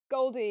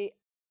Goldie,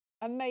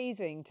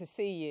 amazing to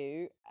see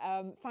you.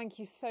 Thank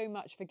you so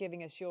much for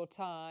giving us your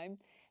time.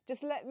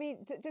 Just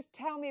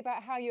tell me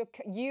about how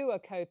you are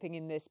coping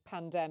in this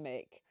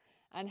pandemic,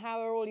 and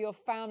how are all your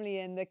family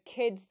and the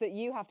kids that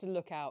you have to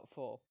look out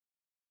for?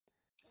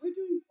 We're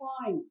doing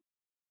fine.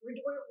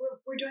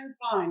 We're doing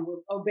fine. We're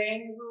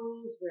obeying the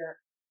rules. We're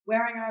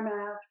wearing our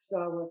masks.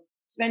 We're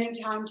spending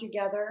time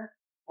together.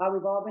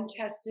 We've all been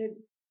tested.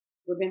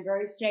 We've been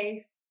very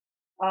safe.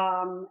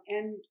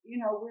 And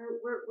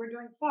we're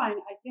doing fine.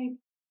 I think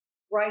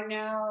right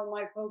now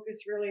my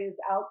focus really is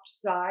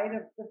outside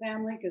of the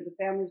family because the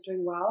family's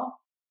doing well.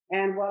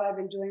 And what I've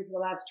been doing for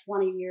the last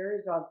 20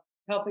 years of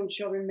helping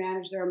children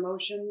manage their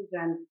emotions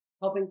and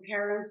helping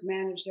parents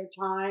manage their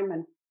time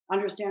and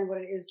understand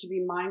what it is to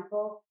be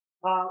mindful.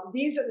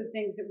 These are the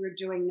things that we're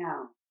doing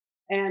now.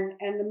 And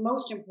the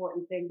most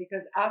important thing,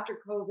 because after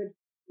COVID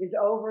is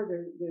over,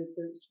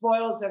 the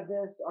spoils of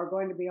this are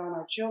going to be on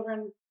our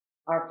children,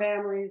 our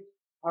families,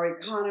 our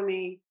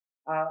economy.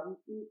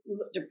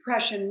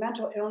 Depression,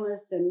 mental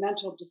illness, and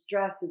mental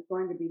distress is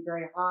going to be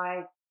very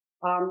high.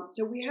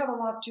 So we have a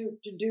lot to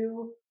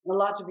do and a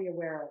lot to be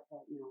aware of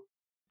right now.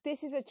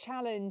 This is a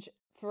challenge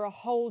for a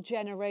whole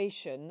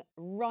generation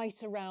right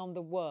around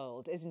the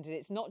world, isn't it?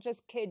 It's not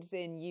just kids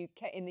in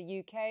the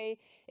UK.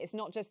 It's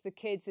not just the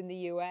kids in the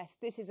US.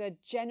 This is a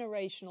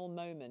generational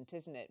moment,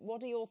 isn't it?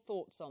 What are your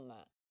thoughts on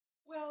that?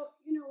 Well,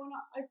 when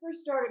I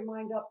first started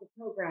MindUP, the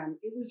program,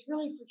 it was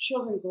really for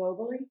children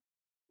globally.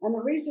 And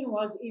the reason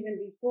was,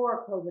 even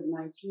before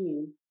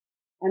COVID-19,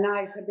 and I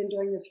have been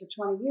doing this for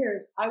 20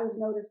 years, I was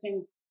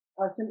noticing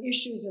some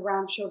issues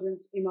around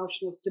children's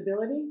emotional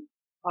stability,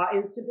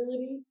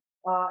 instability,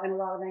 and a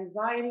lot of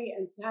anxiety,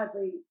 and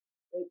sadly,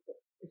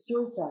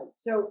 suicide.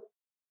 So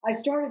I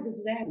started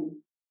this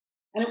then,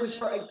 and it was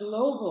for a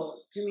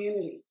global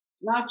community,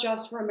 not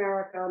just for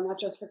America, not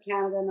just for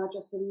Canada, not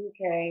just for the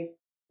UK,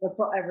 but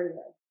for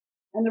everywhere.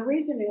 And the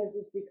reason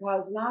is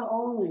because not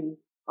only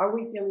are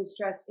we feeling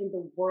stressed in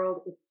the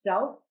world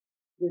itself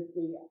with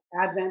the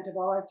advent of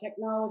all our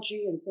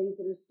technology and things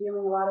that are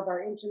stealing a lot of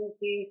our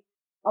intimacy,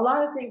 a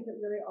lot of things that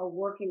really are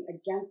working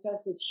against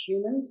us as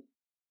humans?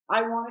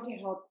 I wanted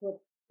to help put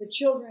the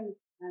children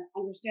an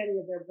understanding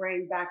of their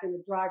brain back in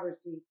the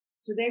driver's seat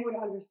so they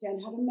would understand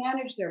how to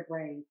manage their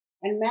brain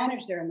and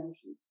manage their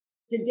emotions.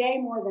 Today,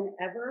 more than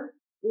ever,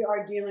 we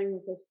are dealing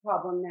with this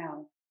problem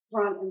now,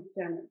 front and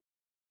center.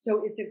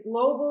 So it's a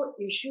global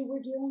issue we're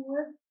dealing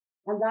with.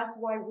 And that's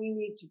why we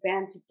need to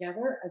band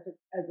together as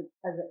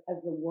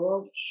the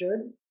world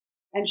should,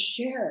 and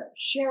share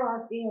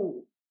our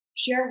feelings,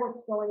 share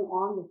what's going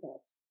on with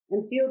us,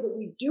 and feel that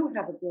we do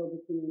have a global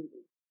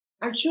community.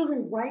 Our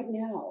children right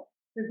now,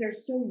 because they're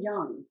so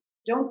young,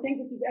 don't think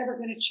this is ever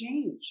going to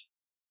change.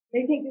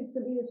 They think this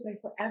could be this way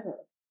forever.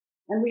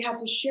 And we have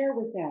to share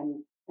with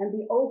them and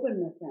be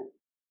open with them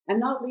and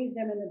not leave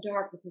them in the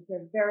dark because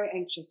they're very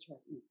anxious right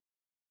now.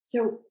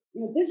 So,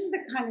 this is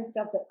the kind of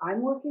stuff that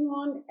I'm working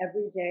on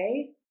every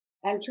day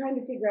and trying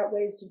to figure out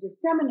ways to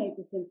disseminate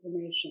this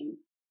information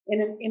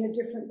in a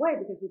different way,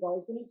 because we've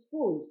always been in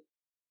schools.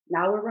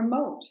 Now we're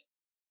remote.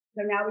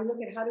 So now we look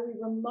at how do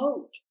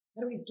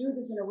we do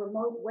this in a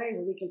remote way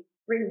where we can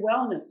bring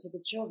wellness to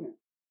the children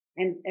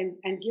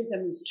and give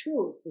them these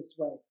tools this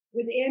way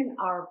within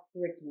our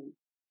curriculum.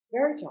 It's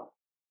very tough.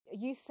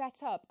 You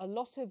set up a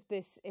lot of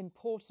this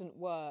important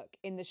work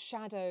in the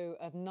shadow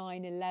of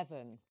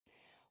 9/11.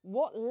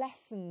 What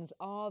lessons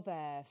are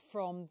there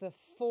from the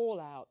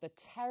fallout, the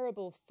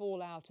terrible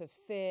fallout of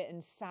fear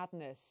and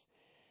sadness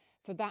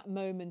for that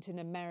moment in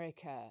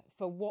America,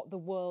 for what the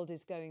world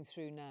is going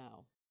through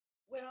now?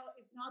 Well,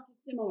 it's not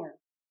dissimilar.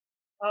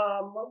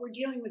 What we're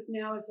dealing with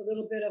now is a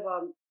little bit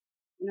of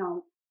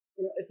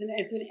it's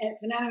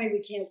an enemy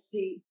we can't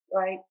see,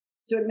 right?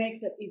 So it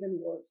makes it even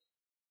worse.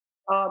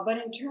 But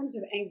in terms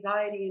of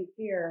anxiety and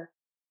fear,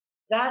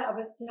 that of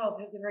itself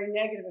has a very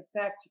negative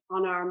effect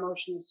on our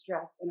emotional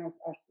stress and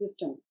our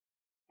system.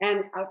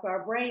 And if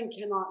our brain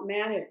cannot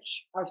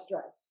manage our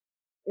stress,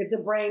 if the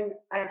brain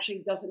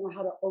actually doesn't know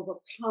how to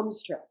overcome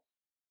stress,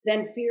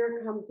 then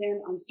fear comes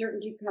in,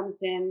 uncertainty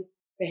comes in,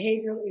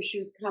 behavioral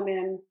issues come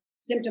in,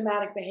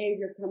 symptomatic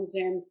behavior comes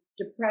in,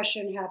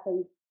 depression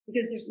happens,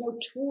 because there's no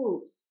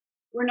tools.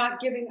 We're not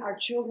giving our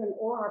children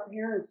or our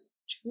parents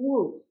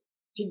tools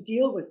to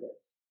deal with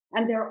this.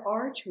 And there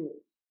are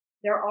tools.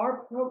 There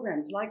are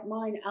programs like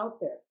mine out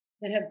there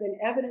that have been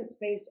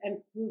evidence-based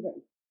and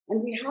proven.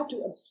 And we have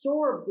to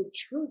absorb the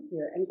truth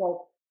here and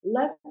go,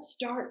 let's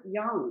start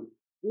young.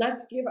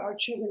 Let's give our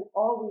children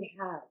all we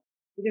have,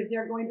 because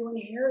they're going to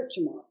inherit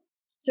tomorrow.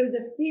 So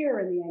the fear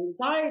and the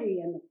anxiety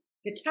and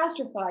the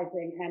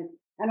catastrophizing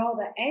and all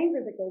the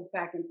anger that goes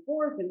back and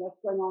forth and what's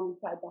going on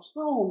inside the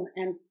home,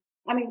 and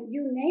I mean,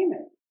 you name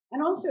it.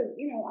 And also,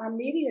 our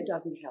media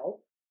doesn't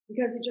help,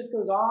 because it just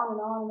goes on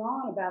and on and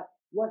on about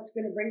what's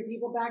going to bring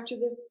people back to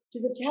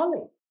the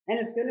telly. And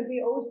it's going to be,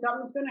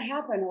 something's going to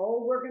happen.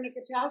 We're going to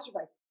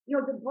catastrophize.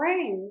 The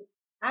brain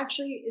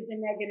actually is a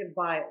negative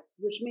bias,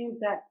 which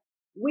means that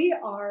we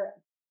are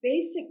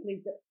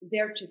basically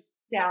there to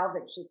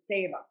salvage, to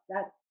save us,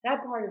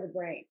 that part of the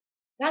brain.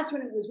 That's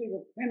when we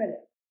were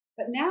primitive.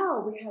 But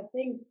now we have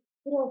things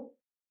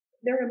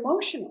they're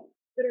emotional,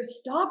 that are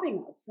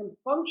stopping us from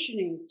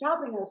functioning,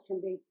 stopping us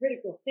from being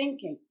critical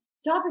thinking,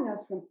 stopping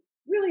us from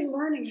really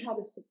learning how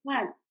to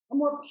supplant a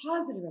more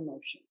positive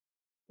emotion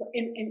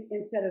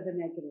instead of the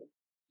negative.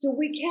 So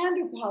we can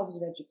do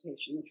positive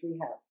education, which we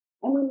have.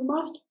 And we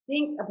must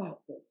think about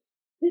this.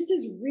 This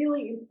is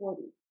really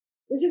important.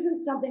 This isn't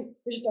something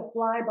that's just a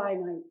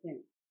fly-by-night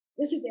thing.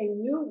 This is a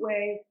new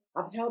way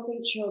of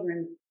helping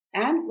children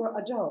and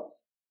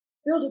adults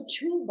build a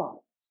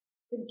toolbox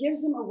that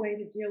gives them a way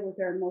to deal with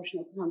their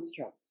emotional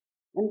constructs.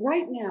 And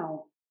right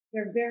now,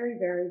 they're very,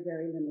 very,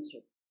 very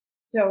limited.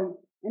 So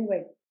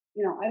anyway,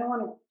 I don't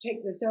want to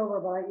take this over,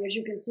 but as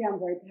you can see, I'm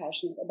very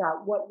passionate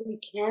about what we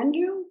can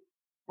do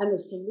and the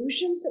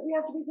solutions that we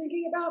have to be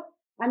thinking about,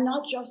 and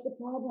not just the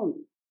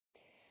problem.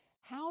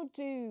 How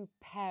do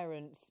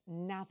parents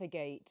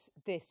navigate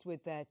this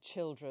with their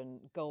children,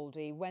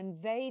 Goldie, when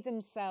they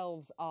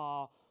themselves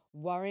are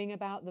worrying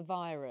about the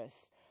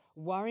virus,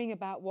 worrying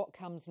about what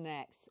comes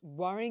next,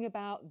 worrying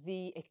about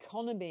the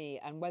economy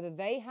and whether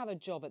they have a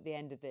job at the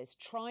end of this,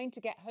 trying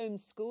to get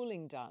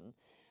homeschooling done?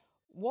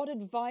 What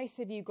advice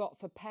have you got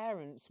for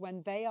parents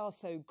when they are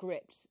so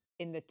gripped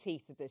in the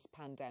teeth of this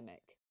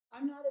pandemic?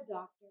 I'm not a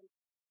doctor,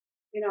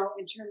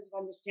 in terms of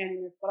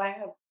understanding this, but I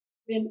have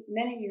been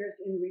many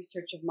years in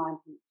research of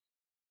mindfulness.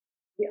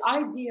 The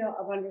idea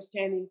of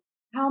understanding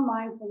how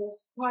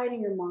mindfulness,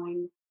 quieting your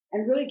mind,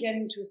 and really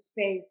getting to a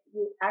space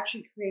will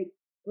actually create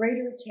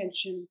greater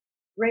attention,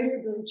 greater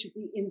ability to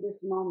be in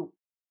this moment.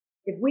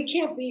 If we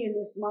can't be in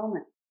this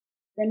moment,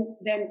 then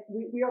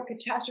we are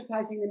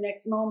catastrophizing the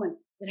next moment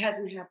that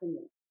hasn't happened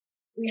yet.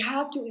 We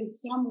have to, in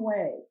some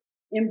way,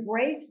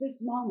 embrace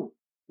this moment,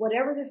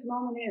 whatever this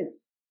moment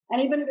is.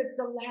 And even if it's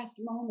the last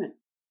moment,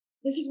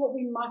 this is what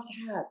we must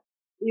have.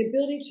 The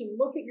ability to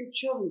look at your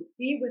children,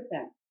 be with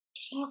them,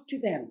 talk to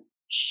them,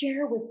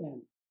 share with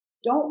them.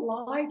 Don't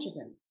lie to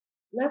them.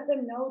 Let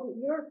them know that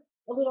you're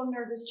a little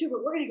nervous too,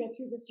 but we're going to get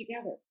through this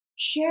together.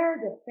 Share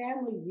the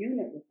family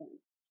unit with them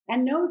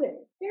and know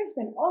that there's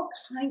been all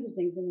kinds of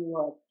things in the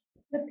world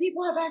that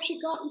people have actually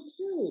gotten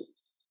through.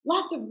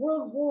 Lots of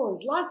world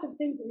wars, lots of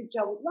things that we've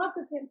dealt with, lots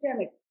of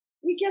pandemics.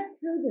 We get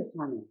through this,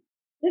 honey.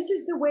 This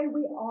is the way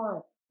we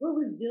are. We're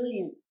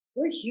resilient.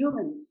 We're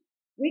humans.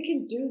 We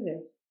can do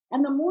this.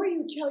 And the more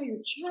you tell your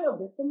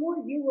child this, the more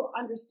you will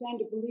understand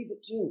to believe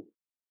it too.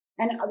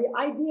 And the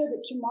idea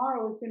that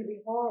tomorrow is going to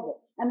be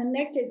horrible, and the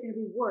next day is going to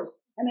be worse,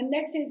 and the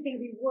next day is going to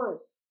be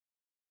worse.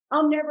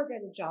 I'll never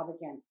get a job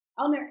again.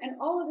 And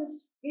all of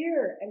this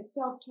fear and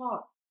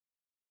self-talk.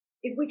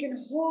 If we can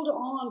hold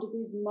on to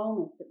these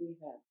moments that we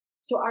have,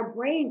 so our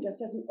brain just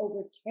doesn't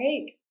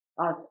overtake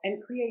us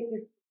and create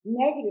this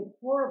negative,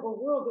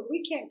 horrible world that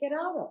we can't get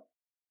out of.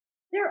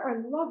 There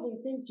are lovely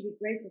things to be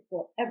grateful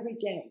for every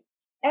day.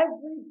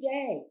 Every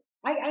day.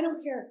 I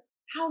don't care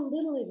how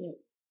little it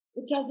is.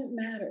 It doesn't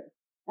matter.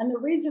 And the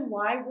reason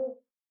why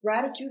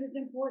gratitude is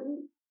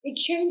important, it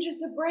changes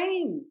the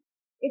brain.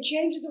 It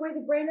changes the way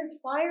the brain is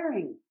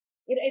firing.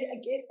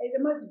 It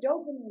emits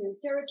dopamine and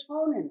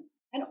serotonin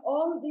and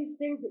all of these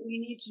things that we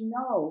need to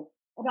know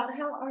about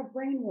how our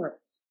brain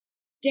works.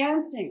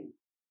 Dancing,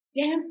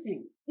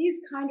 these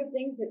kind of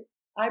things that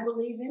I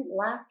believe in,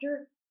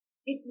 laughter.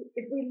 If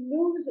we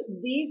lose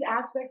these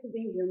aspects of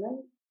being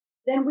human,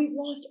 then we've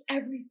lost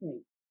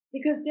everything,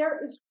 because there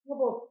is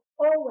trouble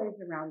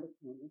always around the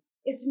corner.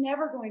 It's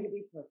never going to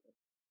be perfect.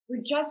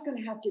 We're just going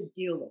to have to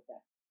deal with that.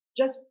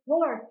 Just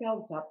pull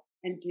ourselves up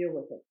and deal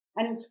with it.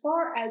 And as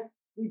far as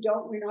we're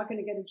not going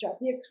to get a job,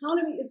 the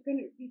economy is going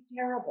to be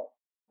terrible.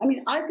 I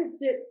mean, I could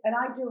sit, and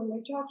I do, and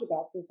we talked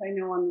about this, I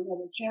know, on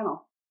another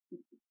channel,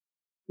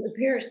 the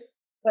Pierce,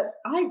 but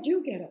I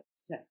do get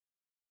upset.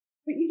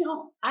 But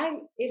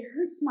it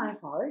hurts my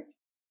heart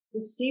to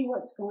see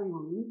what's going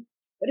on.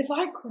 But if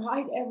I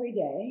cried every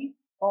day,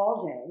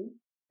 all day,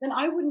 then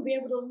I wouldn't be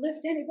able to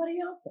lift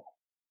anybody else up.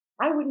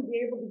 I wouldn't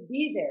be able to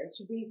be there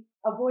to be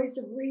a voice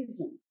of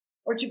reason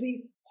or to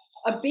be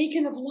a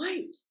beacon of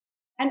light.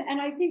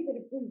 And I think that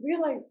if we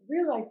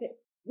realize that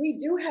we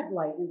do have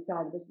light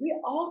inside of us, we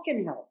all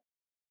can help.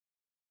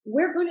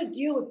 We're going to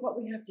deal with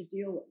what we have to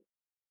deal with.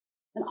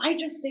 And I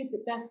just think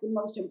that that's the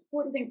most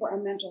important thing for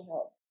our mental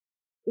health.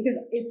 Because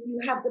if you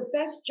have the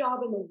best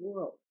job in the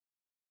world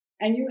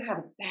and you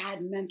have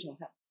bad mental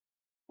health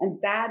and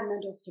bad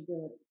mental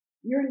stability,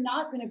 you're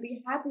not going to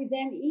be happy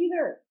then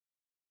either.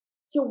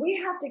 So we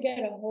have to get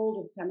a hold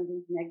of some of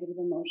these negative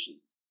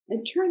emotions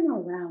and turn them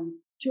around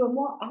to a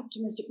more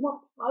optimistic,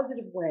 more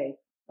positive way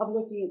of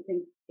looking at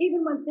things.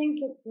 Even when things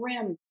look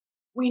grim,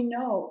 we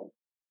know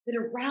that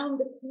around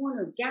the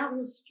corner, down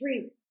the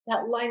street,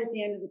 that light at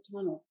the end of the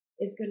tunnel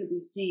is going to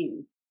be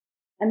seen.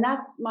 And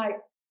that's my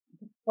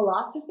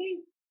philosophy.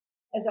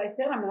 As I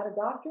said, I'm not a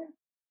doctor,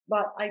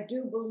 but I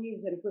do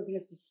believe that if we're going to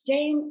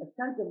sustain a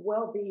sense of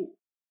well-being,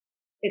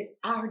 it's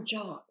our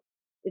job.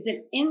 It's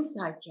an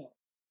inside job.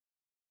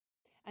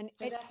 And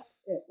so that's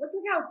it. Look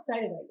how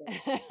excited I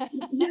get.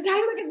 As I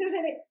look at this,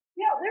 I think,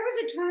 there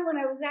was a time when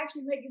I was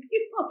actually making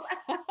people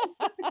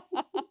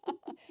laugh.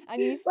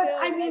 And you But still,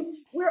 I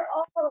mean, we're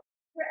all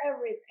for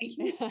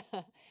everything.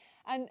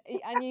 and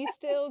you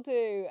still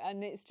do,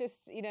 and it's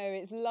just,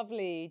 it's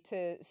lovely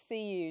to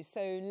see you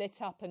so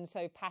lit up and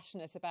so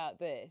passionate about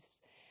this.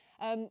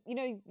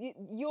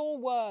 Your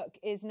work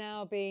is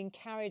now being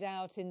carried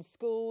out in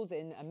schools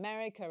in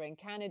America, in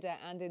Canada,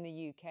 and in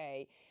the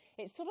UK.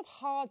 It's sort of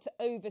hard to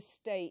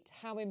overstate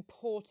how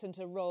important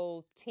a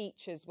role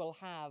teachers will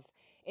have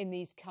in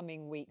these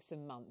coming weeks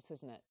and months,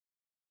 isn't it?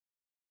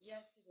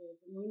 Yes, it is,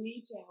 and we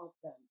need to help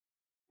them.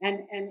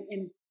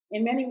 And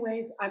in many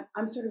ways,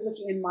 I'm sort of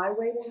looking in my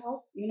way to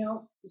help,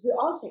 because we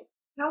all say,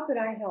 how could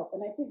I help?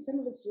 And I think some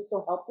of us feel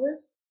so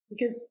helpless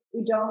because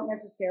we don't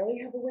necessarily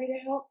have a way to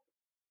help.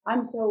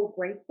 I'm so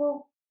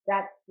grateful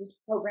that this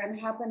program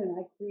happened and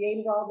I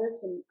created all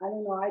this. And I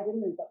don't know, I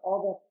didn't, but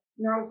all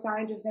the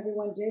neuroscientists and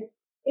everyone did.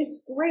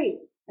 It's great.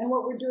 And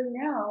what we're doing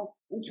now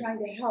in trying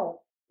to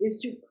help is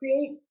to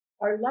create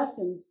our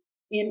lessons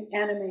in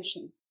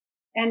animation.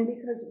 And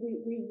because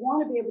we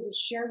want to be able to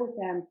share with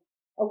them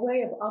a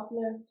way of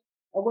uplift,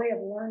 a way of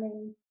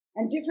learning,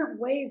 and different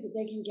ways that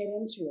they can get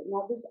into it.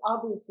 Now, this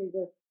obviously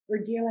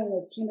we're dealing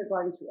with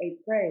kindergarten through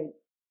 8th grade,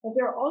 but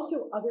there are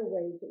also other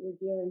ways that we're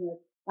dealing with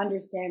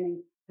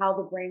understanding how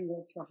the brain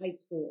works for high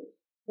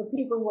schoolers, for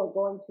people who are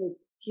going through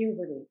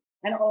puberty,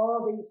 and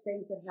all these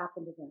things that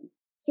happen to them.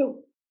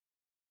 So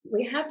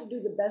we have to do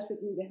the best we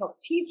can to help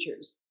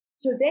teachers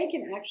so they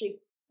can actually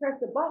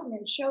press a button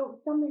and show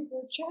something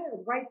for a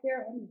child right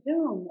there on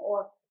Zoom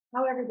or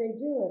however they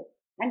do it,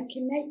 and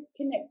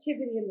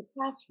connectivity in the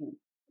classroom.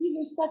 These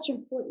are such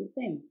important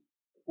things.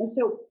 And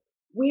so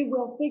we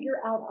will figure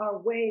out our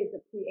ways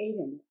of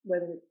creating,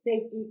 whether it's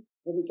safety,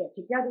 where we get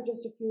together,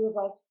 just a few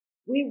of us,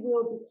 we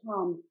will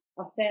become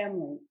a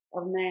family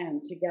of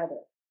man together.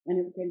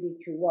 And it can be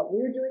through what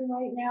we're doing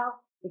right now.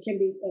 It can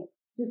be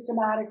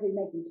systematically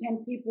making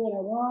 10 people in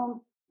a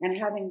room and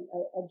having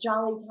a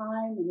jolly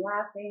time and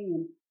laughing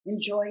and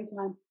enjoying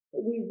time.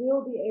 But we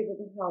will be able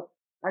to help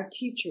our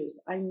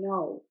teachers, I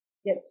know,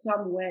 get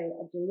some way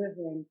of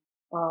delivering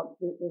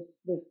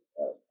this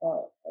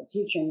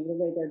teaching the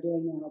way they're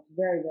doing now. It's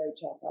very, very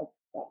tough. I've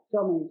got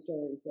so many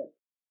stories that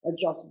are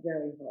just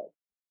very hard.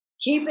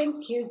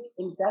 Keeping kids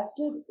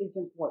invested is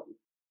important,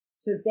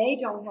 so they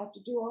don't have to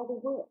do all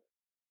the work.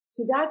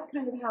 So that's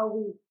kind of how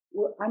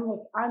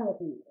I'm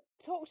looking at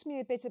it. Talk to me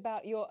a bit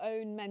about your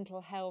own mental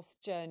health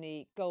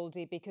journey,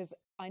 Goldie, because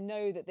I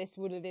know that this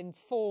would have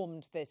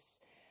informed this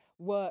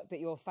work that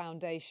your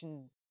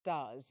foundation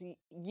does.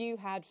 You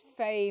had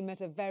fame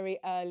at a very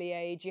early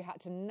age. You had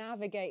to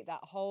navigate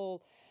that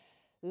whole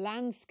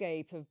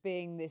landscape of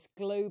being this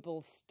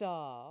global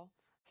star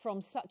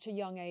from such a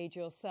young age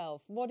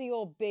yourself. What are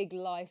your big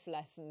life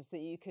lessons that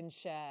you can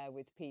share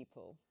with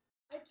people?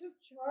 I took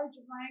charge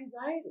of my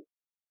anxiety.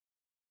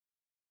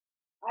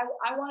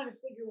 I wanted to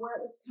figure where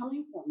it was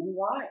coming from and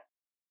why.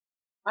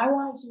 I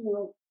wanted to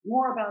know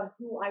more about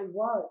who I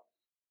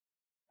was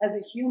as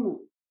a human,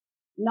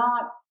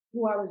 not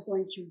who I was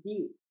going to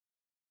be.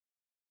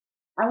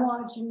 I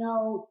wanted to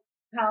know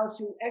how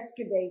to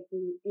excavate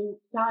the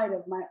inside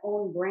of my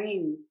own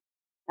brain.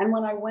 And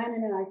when I went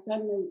in and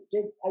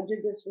I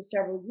did this for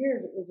several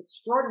years, it was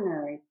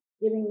extraordinary,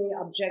 giving me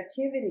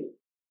objectivity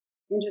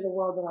into the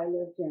world that I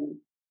lived in,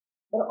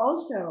 but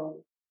also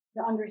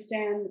to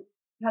understand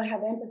how to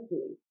have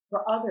empathy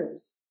for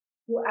others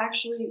who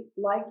actually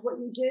liked what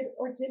you did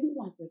or didn't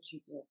like what you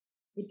did.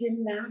 It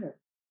didn't matter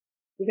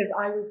because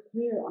I was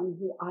clear on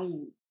who I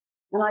am.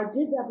 And I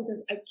did that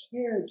because I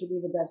cared to be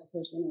the best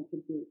person I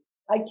could be.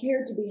 I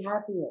cared to be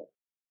happier.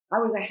 I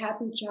was a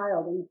happy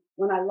child. And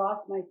when I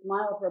lost my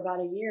smile for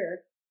about a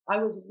year, I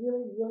was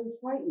really, really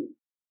frightened.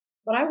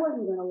 But I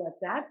wasn't going to let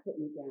that put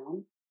me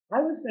down.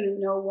 I was going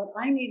to know what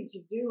I needed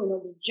to do in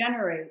order to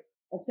generate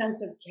a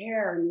sense of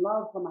care and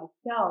love for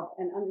myself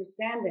and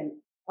understanding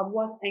of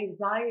what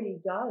anxiety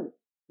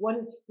does. What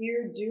does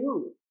fear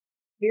do?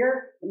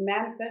 Fear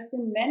manifests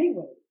in many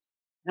ways.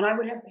 And I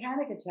would have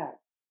panic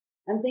attacks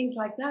and things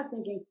like that,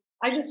 thinking,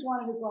 I just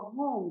wanted to go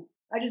home.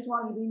 I just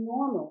wanted to be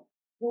normal.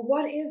 Well,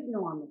 what is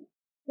normal?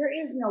 There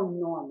is no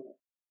normal.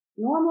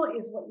 Normal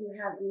is what you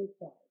have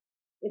inside.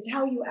 It's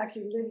how you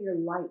actually live your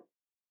life.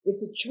 It's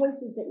the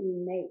choices that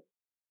you make.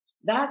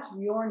 That's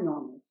your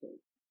normalcy.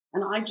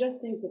 And I just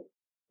think that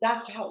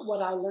that's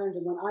what I learned.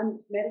 And when I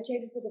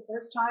meditated for the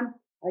first time,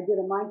 I did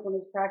a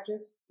mindfulness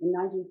practice in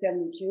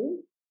 1972.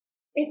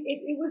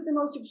 It was the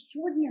most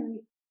extraordinary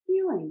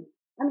feeling.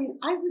 I mean,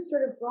 I was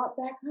sort of brought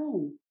back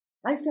home.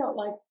 I felt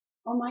like,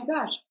 oh my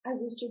gosh, I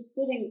was just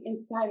sitting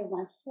inside of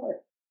my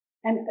heart.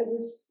 And it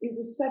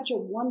was such a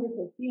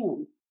wonderful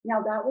feeling.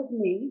 Now that was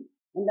me,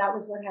 and that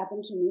was what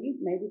happened to me.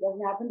 Maybe it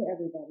doesn't happen to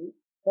everybody,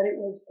 but it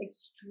was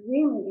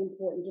extremely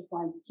important to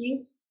find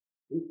peace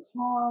and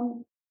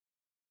calm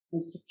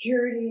and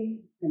security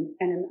and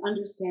an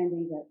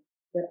understanding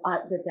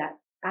that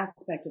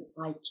aspect of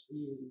I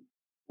can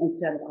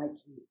instead of I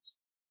can't.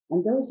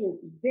 And those are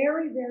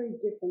very, very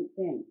different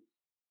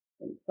things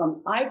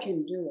from I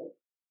can do it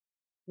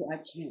to I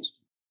can't do it.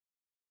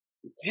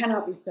 You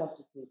cannot be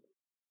self-defeated.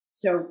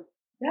 So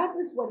that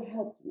was what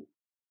helped me.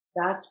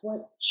 That's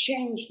what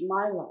changed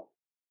my life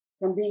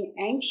from being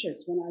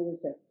anxious when I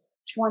was at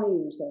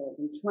 20 years old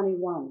and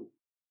 21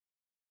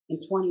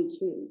 and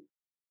 22,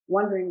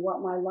 wondering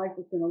what my life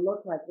was going to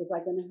look like. Was I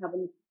going to have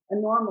a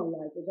normal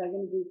life? Was I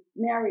going to be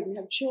married and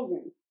have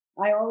children?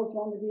 I always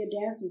wanted to be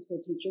a dancing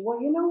school teacher.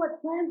 Well, you know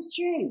what? Plans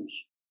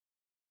change.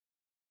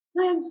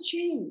 Plans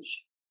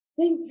change.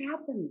 Things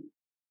happen.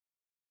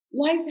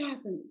 Life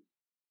happens.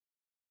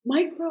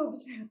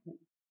 Microbes happen.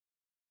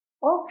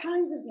 All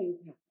kinds of things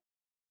happen.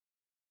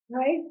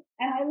 Right?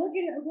 And I look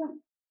at it and go,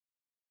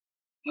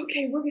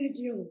 okay, we're going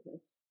to deal with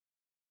this.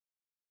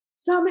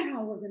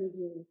 Somehow we're going to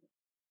deal with it.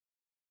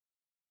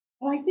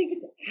 And I think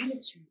it's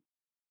attitude.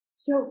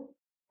 So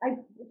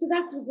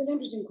that's an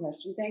interesting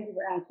question. Thank you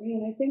for asking.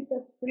 And I think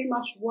that's pretty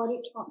much what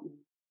it taught me.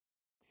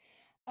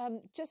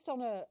 Just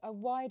on a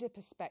wider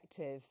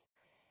perspective,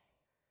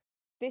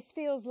 this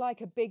feels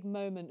like a big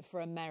moment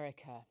for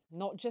America,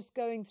 not just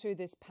going through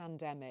this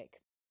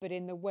pandemic, but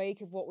in the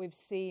wake of what we've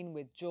seen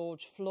with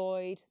George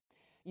Floyd.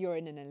 You're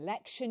in an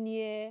election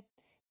year.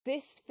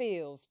 This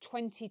feels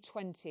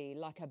 2020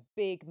 like a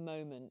big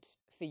moment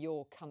for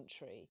your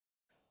country.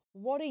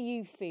 What are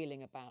you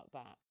feeling about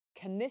that?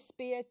 Can this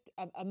be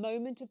a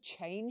moment of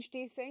change, do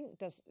you think?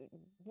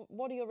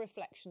 What are your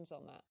reflections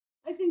on that?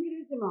 I think it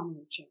is a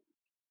moment of change.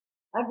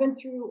 I've been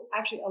through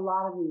actually a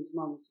lot of these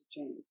moments of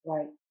change,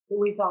 right? That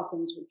we thought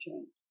things would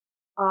change.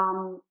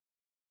 I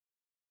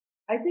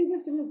think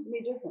this one is to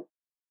be different.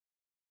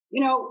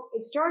 You know,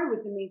 it started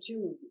with the Me Too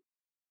movement,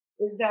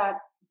 is that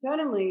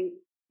suddenly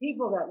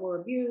people that were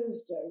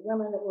abused,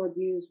 women that were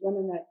abused,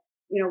 women that,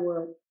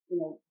 were,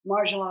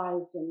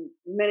 marginalized in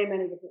many,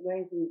 many different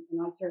ways, and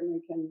I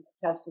certainly can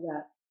attest to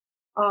that.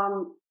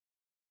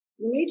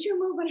 The Me Too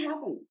movement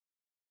happened.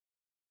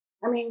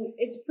 I mean,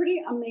 it's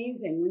pretty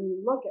amazing when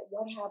you look at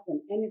what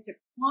happened, and it's a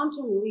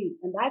quantum leap,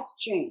 and that's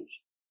change.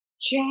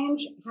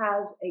 Change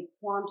has a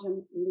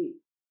quantum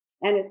leap,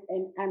 and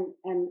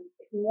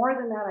more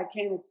than that, I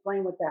can't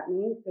explain what that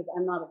means because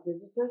I'm not a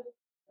physicist,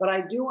 but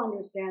I do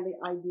understand the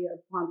idea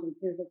of quantum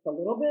physics a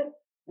little bit.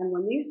 And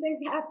when these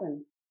things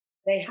happen,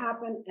 they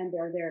happen and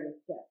they're there to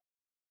stay.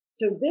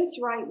 So this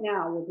right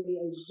now will be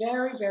a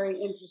very, very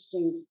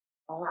interesting,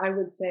 I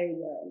would say,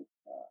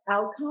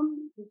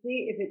 outcome to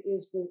see if it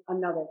is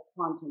another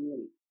quantum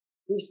leap.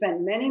 We've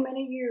spent many,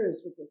 many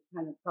years with this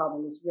kind of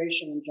problem, this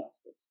racial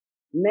injustice.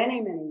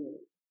 Many, many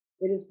years.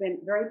 It has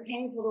been very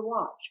painful to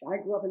watch. I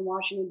grew up in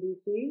Washington,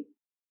 D.C.,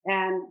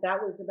 and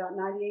that was about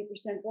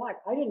 98%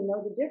 Black. I didn't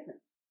know the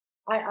difference.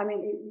 I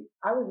mean,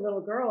 I was a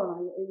little girl,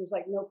 and it was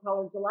like no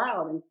colors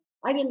allowed, and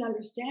I didn't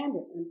understand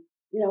it. And,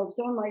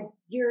 some of my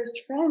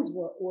dearest friends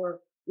were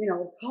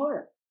of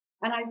color.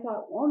 And I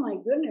thought, oh my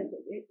goodness,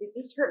 it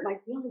just hurt my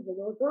feelings as a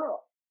little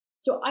girl.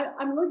 So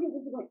I'm looking at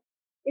this and going,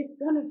 it's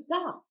going to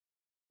stop.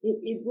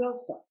 It will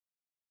stop.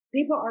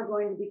 People are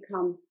going to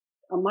become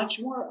much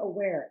more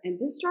aware. And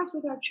this starts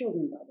with our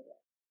children, by the way.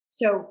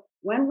 So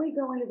when we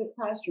go into the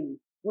classroom,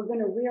 we're going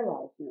to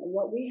realize now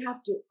what we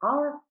have to,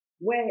 our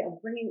way of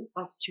bringing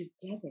us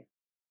together.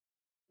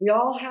 We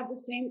all have the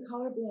same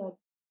color blood.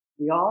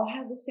 We all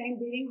have the same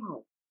beating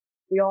heart.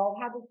 We all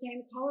have the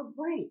same colored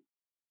brain.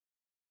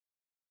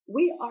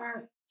 We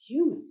are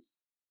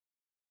humans.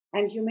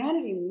 And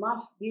humanity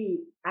must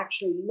be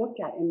actually looked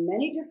at in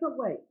many different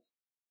ways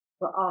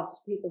for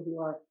us, people who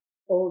are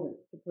older,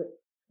 to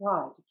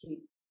try to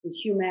keep the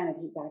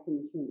humanity back in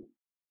the human.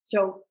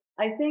 So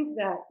I think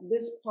that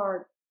this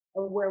part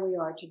of where we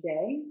are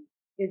today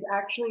is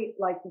actually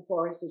like the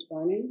forest is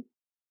burning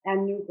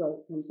and new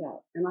growth comes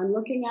out. And I'm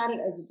looking at it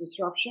as a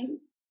disruption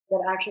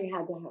that actually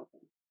had to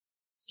happen.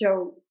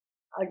 So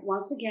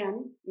once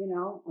again,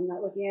 I'm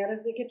not looking at it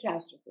as a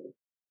catastrophe.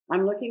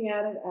 I'm looking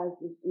at it as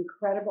this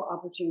incredible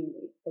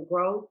opportunity for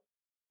growth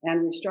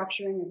and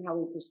restructuring of how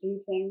we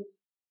perceive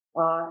things.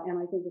 And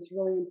I think it's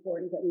really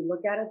important that we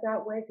look at it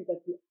that way, because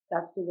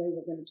that's the way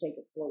we're going to take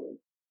it forward,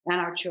 and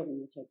our children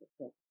will take it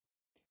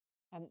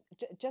forward.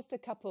 Just a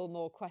couple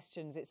more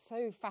questions. It's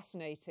so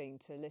fascinating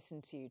to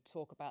listen to you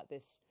talk about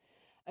this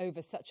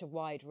over such a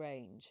wide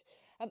range.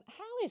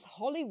 How is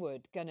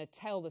Hollywood going to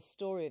tell the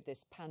story of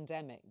this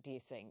pandemic, do you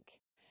think?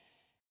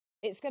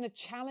 It's going to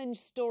challenge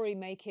story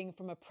making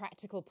from a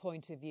practical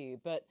point of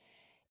view, but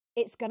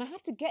it's going to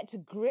have to get to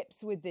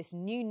grips with this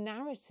new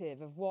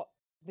narrative of what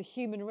the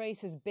human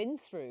race has been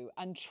through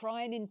and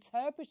try and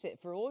interpret it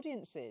for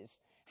audiences.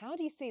 How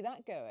do you see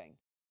that going?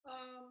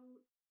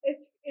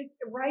 It's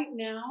right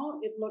now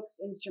it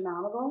looks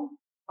insurmountable.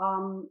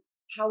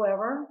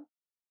 However,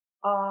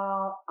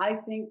 I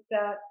think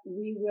that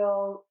we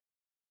will,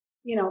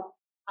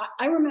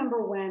 I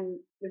remember when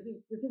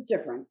this is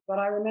different, but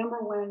I remember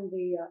when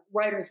the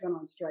writers went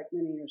on strike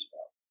many years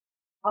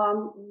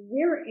ago.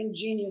 We're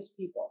ingenious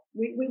people.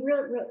 We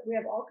really we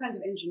have all kinds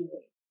of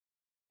ingenuity.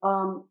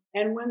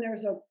 And when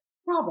there's a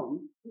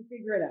problem, we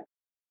figure it out.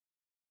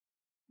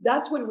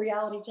 That's when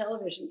reality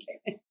television came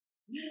in.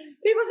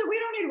 People said, we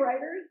don't need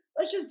writers.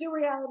 Let's just do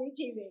reality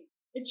TV.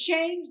 It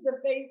changed the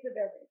face of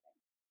everything.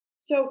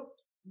 So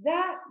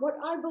what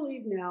I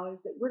believe now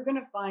is that we're going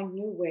to find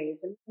new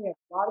ways. And we have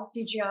a lot of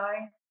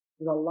CGI.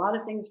 There's a lot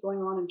of things going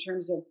on in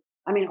terms of,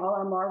 I mean, all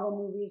our Marvel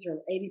movies are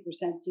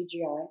 80%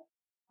 CGI.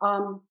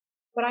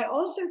 But I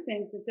also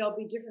think that there'll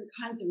be different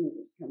kinds of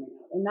movies coming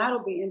out, and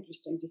that'll be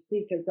interesting to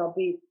see because they'll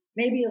be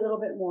maybe a little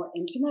bit more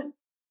intimate,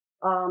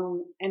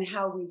 and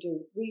how we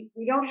do.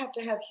 We don't have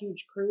to have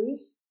huge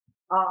crews.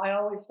 I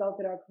always felt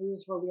that our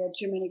crews we had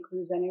too many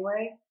crews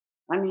anyway.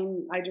 I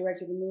mean, I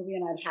directed a movie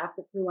and I had half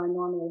the crew I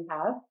normally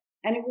have,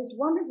 and it was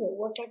wonderful. It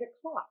worked like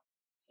a clock.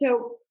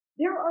 So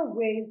there are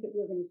ways that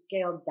we're going to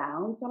scale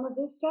down some of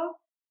this stuff.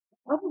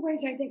 Other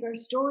ways, I think our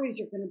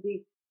stories are going to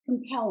be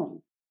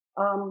compelling.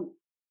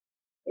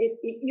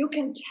 You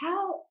can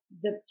tell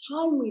the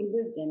time we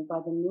lived in by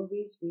the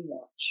movies we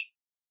watch.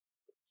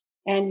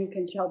 And you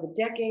can tell the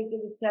decades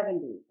of the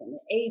 70s and the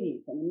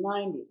 80s and the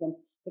 90s and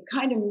the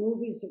kind of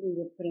movies that we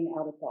were putting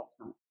out at that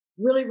time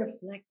really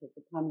reflected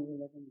the time we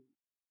were living in.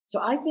 So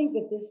I think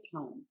that this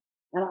time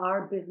and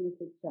our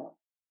business itself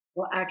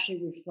will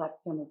actually reflect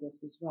some of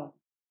this as well.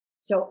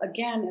 So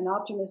again, an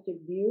optimistic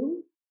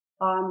view,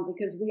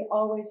 because we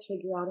always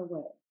figure out a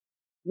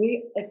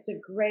way. It's the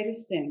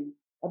greatest thing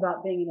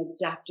about being an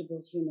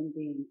adaptable human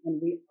being,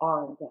 and we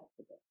are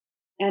adaptable,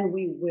 and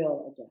we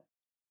will adapt,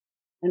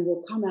 and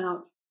we'll come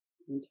out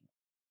in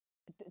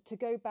time. To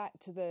go back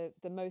to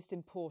the most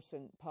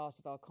important part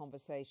of our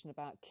conversation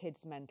about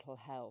kids' mental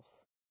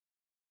health,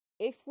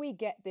 if we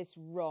get this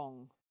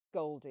wrong,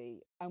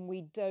 Goldie, and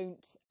we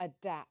don't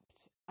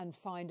adapt and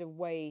find a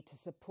way to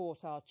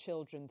support our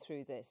children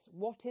through this,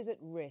 what is at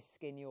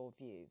risk in your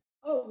view?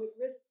 Oh, it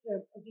risks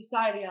a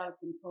society out of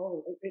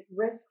control. It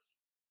risks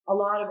a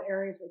lot of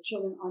areas where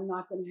children are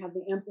not going to have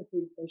the empathy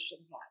that they should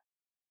have.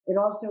 It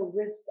also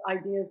risks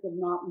ideas of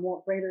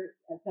greater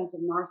sense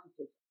of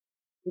narcissism,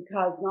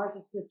 because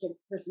narcissistic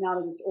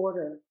personality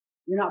disorder,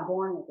 you're not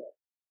born with it.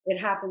 It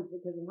happens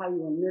because of how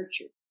you were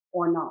nurtured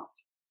or not.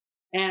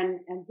 And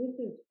this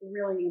is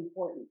really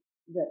important,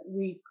 that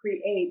we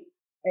create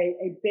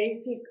a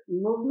basic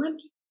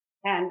movement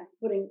and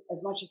putting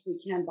as much as we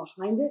can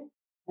behind it,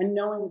 and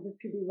knowing that this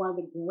could be one of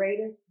the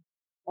greatest,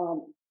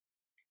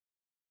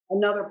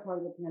 another part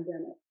of the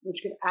pandemic,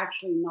 which could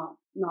actually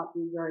not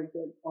be very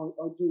good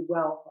or do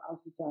well for our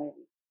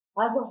society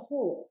as a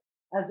whole,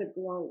 as a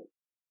globe.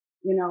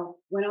 You know,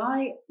 when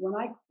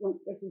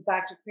this is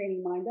back to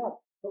creating MindUP,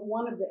 but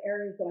one of the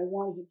areas that I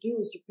wanted to do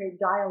was to create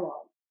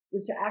dialogue,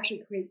 was to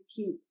actually create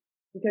peace,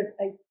 because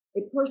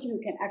a person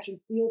who can actually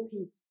feel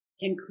peace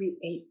can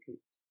create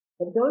peace.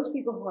 But those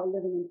people who are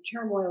living in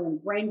turmoil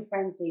and brain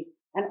frenzy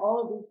and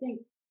all of these things,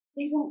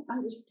 they don't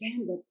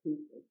understand what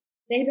peace is.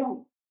 They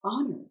don't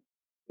honor it.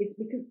 It's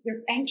because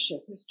they're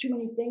anxious. There's too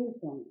many things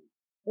going on.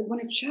 But when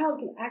a child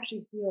can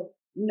actually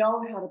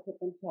know how to put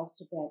themselves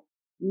to bed,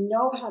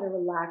 know how to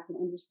relax and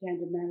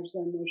understand and manage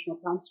their emotional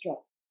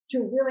construct,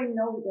 to really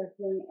know that they're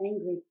feeling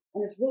angry,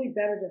 and it's really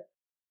better to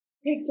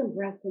take some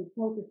breaths and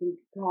focus and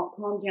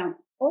calm down,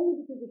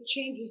 only because it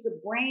changes the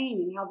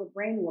brain and how the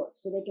brain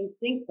works so they can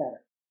think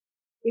better.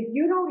 If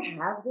you don't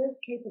have this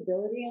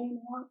capability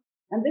anymore,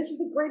 and this is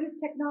the greatest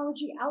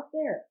technology out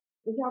there,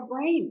 is our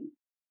brain.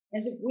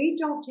 As if we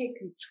don't take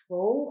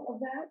control of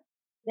that,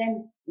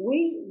 then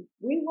we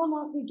will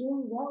not be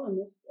doing well in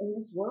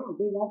this world.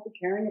 We won't be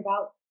caring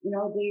about,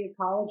 the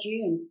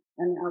ecology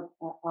and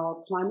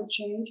our climate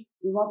change.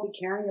 We won't be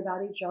caring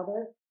about each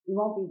other. We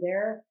won't be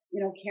there,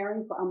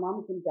 caring for our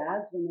moms and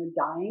dads when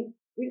they're dying.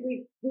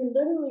 We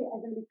literally are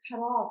going to be cut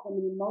off from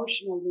an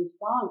emotional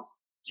response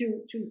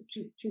to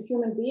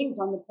human beings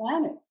on the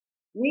planet.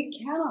 We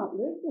cannot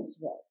live this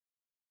way.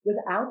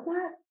 Without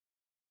that,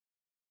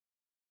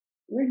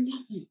 we're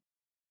nothing.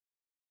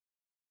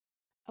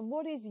 And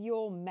what is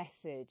your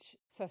message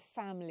for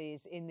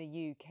families in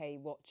the UK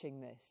watching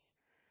this?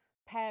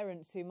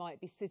 Parents who might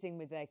be sitting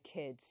with their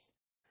kids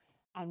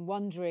and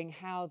wondering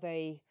how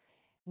they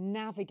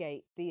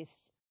navigate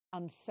this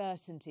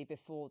uncertainty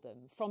before them.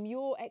 From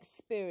your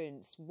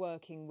experience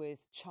working with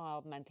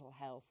child mental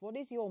health, what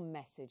is your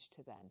message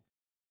to them?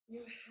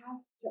 You have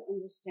to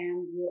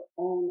understand your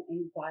own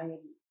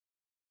anxiety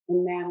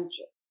and manage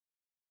it.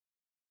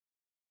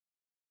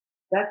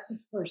 That's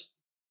the first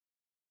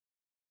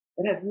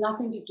thing. It has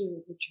nothing to do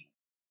with the child.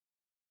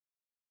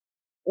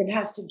 It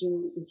has to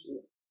do with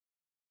you.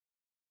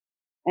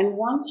 And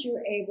once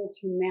you're able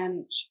to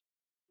manage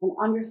and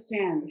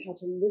understand how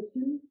to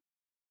listen,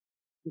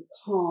 be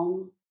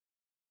calm,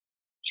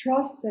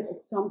 trust that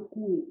at some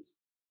point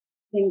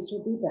things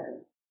will be better,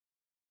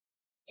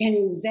 can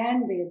you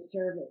then be of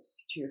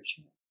service to your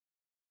child?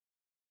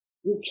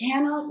 You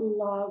cannot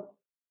love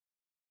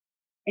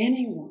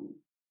anyone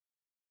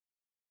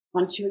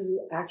until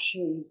you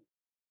actually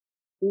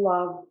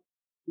love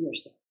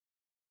yourself.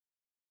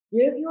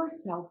 Give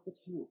yourself the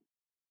time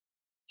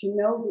to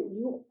know that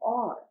you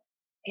are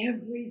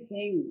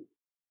everything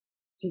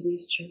to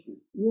these children.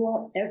 You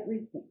are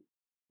everything.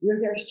 You're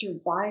their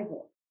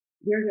survival.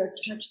 You're their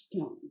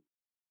touchstone.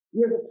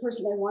 You're the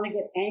person they want to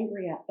get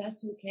angry at.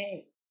 That's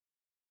okay.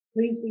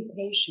 Please be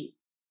patient,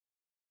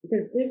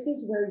 because this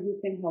is where you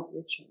can help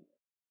your child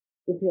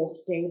to feel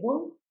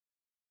stable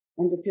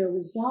and to feel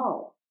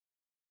resolved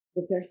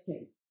that they're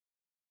safe.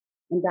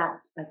 And that,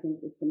 I think,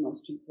 is the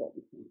most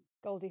important thing.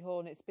 Goldie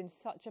Hawn, it's been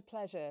such a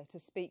pleasure to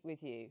speak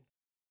with you.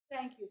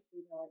 Thank you,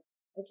 sweetheart.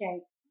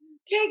 Okay.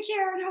 Take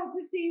care and hope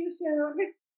to see you soon.